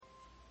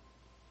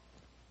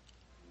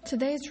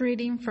Today's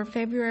reading for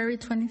February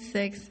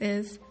 26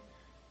 is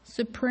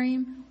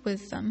Supreme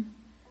Wisdom.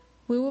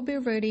 We will be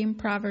reading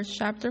Proverbs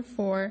chapter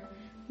 4,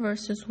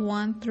 verses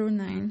 1 through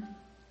 9.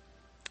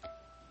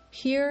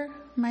 Hear,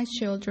 my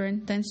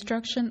children, the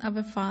instruction of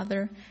a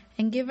father,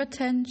 and give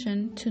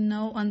attention to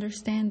know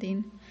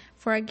understanding.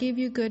 For I give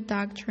you good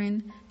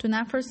doctrine. Do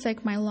not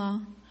forsake my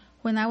law.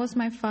 When I was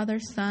my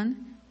father's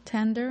son,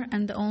 tender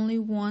and the only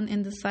one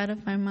in the sight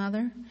of my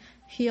mother,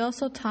 he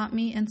also taught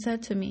me and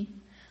said to me,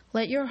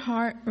 let your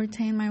heart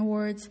retain my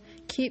words,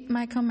 keep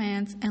my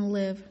commands, and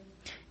live.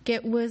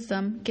 Get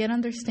wisdom, get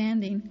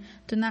understanding.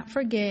 Do not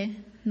forget,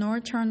 nor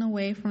turn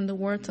away from the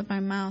words of my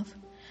mouth.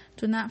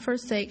 Do not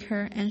forsake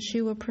her, and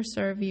she will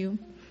preserve you.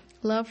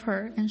 Love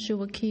her, and she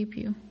will keep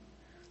you.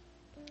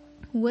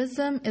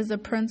 Wisdom is the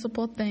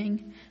principal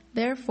thing.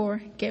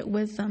 Therefore, get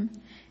wisdom.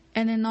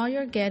 And in all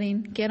your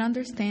getting, get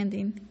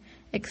understanding.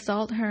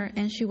 Exalt her,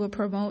 and she will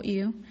promote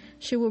you.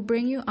 She will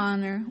bring you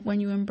honor when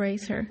you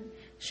embrace her.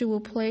 She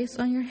will place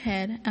on your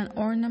head an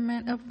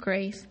ornament of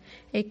grace,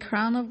 a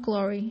crown of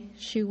glory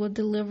she will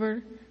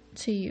deliver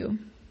to you.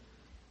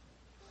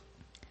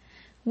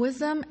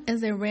 Wisdom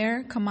is a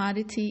rare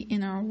commodity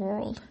in our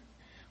world.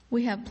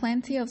 We have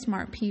plenty of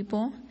smart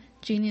people,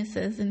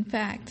 geniuses in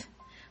fact,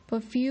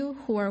 but few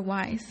who are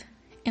wise.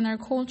 And our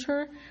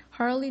culture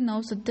hardly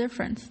knows the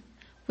difference.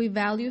 We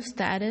value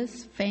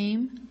status,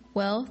 fame,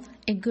 wealth,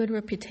 a good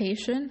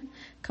reputation,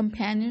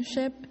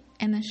 companionship,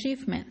 and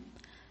achievement.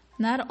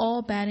 Not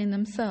all bad in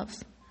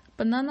themselves,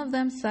 but none of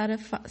them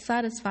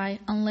satisfy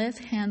unless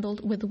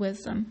handled with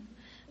wisdom.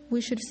 We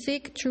should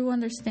seek true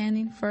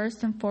understanding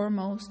first and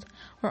foremost,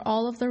 or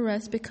all of the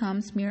rest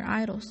becomes mere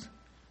idols.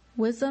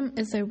 Wisdom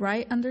is a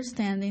right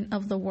understanding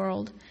of the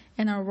world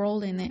and our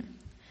role in it.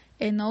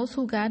 It knows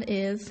who God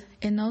is,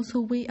 it knows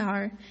who we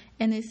are,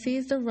 and it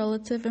sees the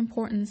relative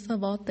importance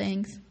of all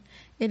things.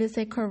 It is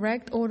a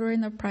correct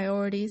ordering of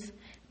priorities,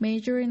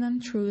 majoring on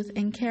truth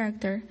and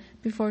character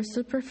before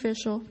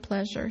superficial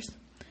pleasures.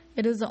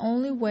 It is the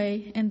only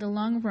way in the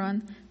long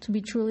run to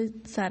be truly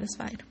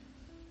satisfied.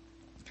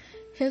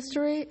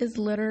 History is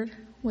littered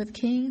with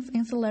kings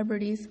and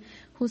celebrities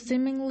who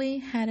seemingly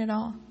had it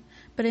all,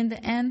 but in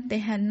the end they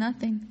had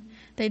nothing.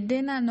 They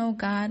did not know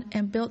God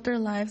and built their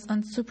lives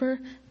on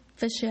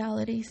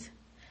superficialities.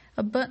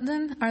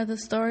 Abundant are the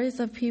stories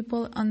of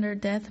people on their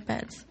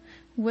deathbeds,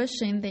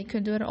 wishing they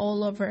could do it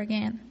all over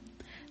again.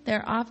 They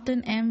are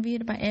often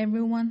envied by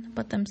everyone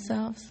but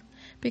themselves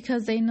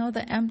because they know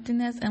the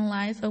emptiness and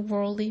lies of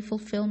worldly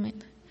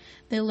fulfillment.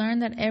 They learn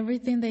that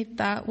everything they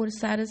thought would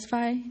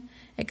satisfy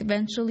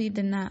eventually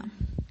did not.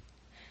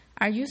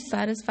 Are you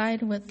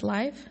satisfied with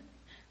life?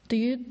 Do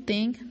you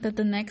think that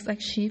the next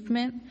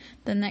achievement,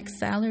 the next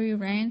salary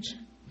range,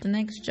 the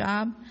next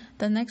job,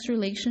 the next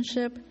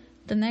relationship,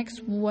 the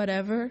next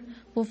whatever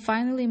will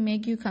finally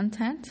make you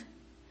content?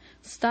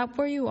 Stop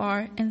where you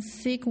are and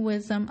seek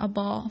wisdom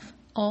above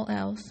all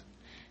else.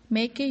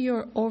 Make it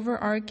your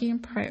overarching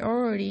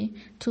priority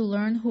to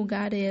learn who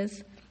God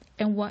is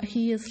and what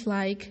He is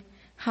like,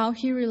 how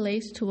He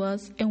relates to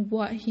us, and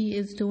what He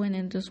is doing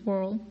in this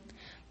world.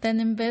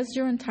 Then invest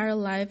your entire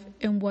life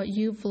in what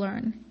you've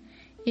learned.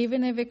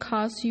 Even if it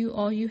costs you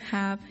all you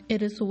have,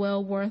 it is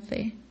well worth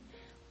it.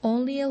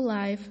 Only a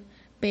life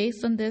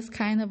based on this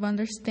kind of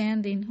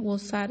understanding will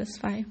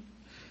satisfy.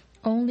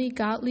 Only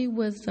godly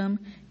wisdom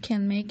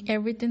can make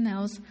everything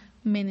else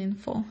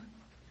meaningful.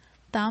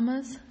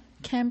 Thomas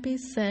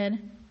Kempis said,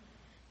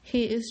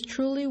 "He is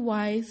truly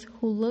wise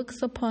who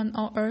looks upon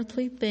all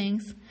earthly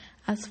things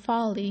as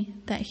folly,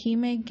 that he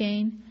may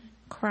gain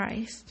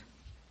Christ."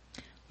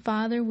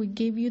 Father, we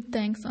give you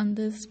thanks on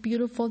this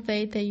beautiful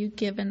day that you've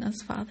given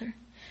us, Father.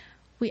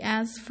 We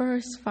ask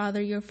first, Father,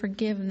 your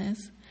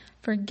forgiveness.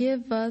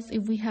 Forgive us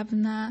if we have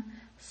not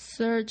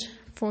searched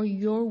for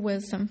your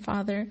wisdom,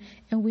 Father,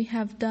 and we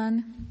have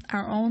done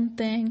our own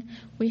thing.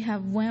 We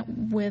have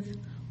went with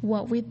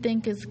what we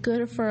think is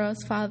good for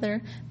us,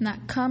 Father,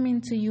 not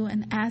coming to you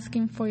and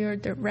asking for your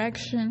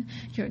direction,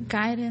 your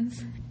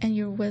guidance, and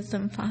your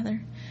wisdom, Father.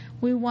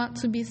 We want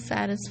to be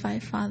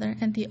satisfied, Father,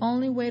 and the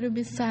only way to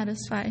be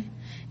satisfied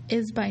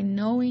is by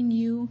knowing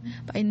you,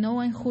 by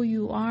knowing who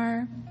you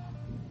are,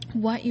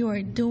 what you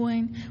are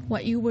doing,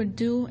 what you will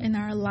do in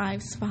our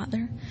lives,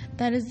 Father.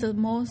 That is the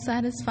most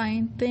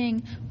satisfying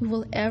thing we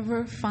will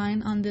ever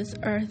find on this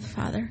earth,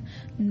 Father,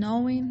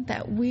 knowing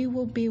that we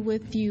will be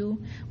with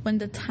you when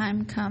the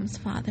time comes,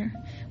 Father.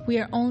 We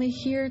are only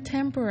here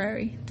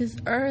temporary. This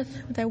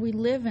earth that we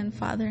live in,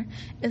 Father,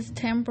 is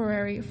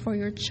temporary for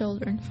your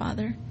children,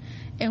 Father.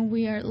 And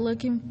we are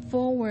looking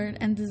forward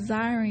and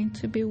desiring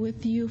to be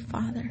with you,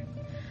 Father.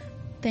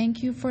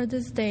 Thank you for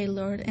this day,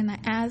 Lord, and I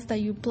ask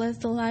that you bless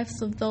the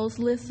lives of those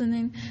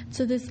listening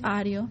to this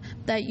audio,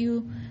 that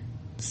you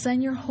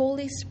send your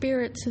Holy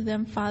Spirit to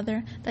them,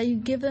 Father, that you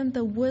give them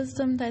the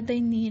wisdom that they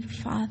need,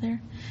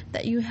 Father,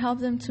 that you help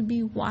them to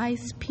be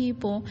wise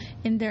people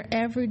in their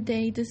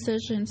everyday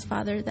decisions,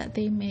 Father, that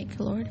they make,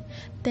 Lord.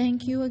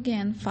 Thank you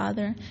again,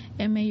 Father,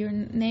 and may your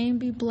name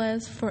be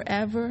blessed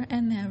forever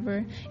and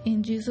ever.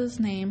 In Jesus'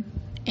 name,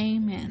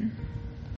 amen.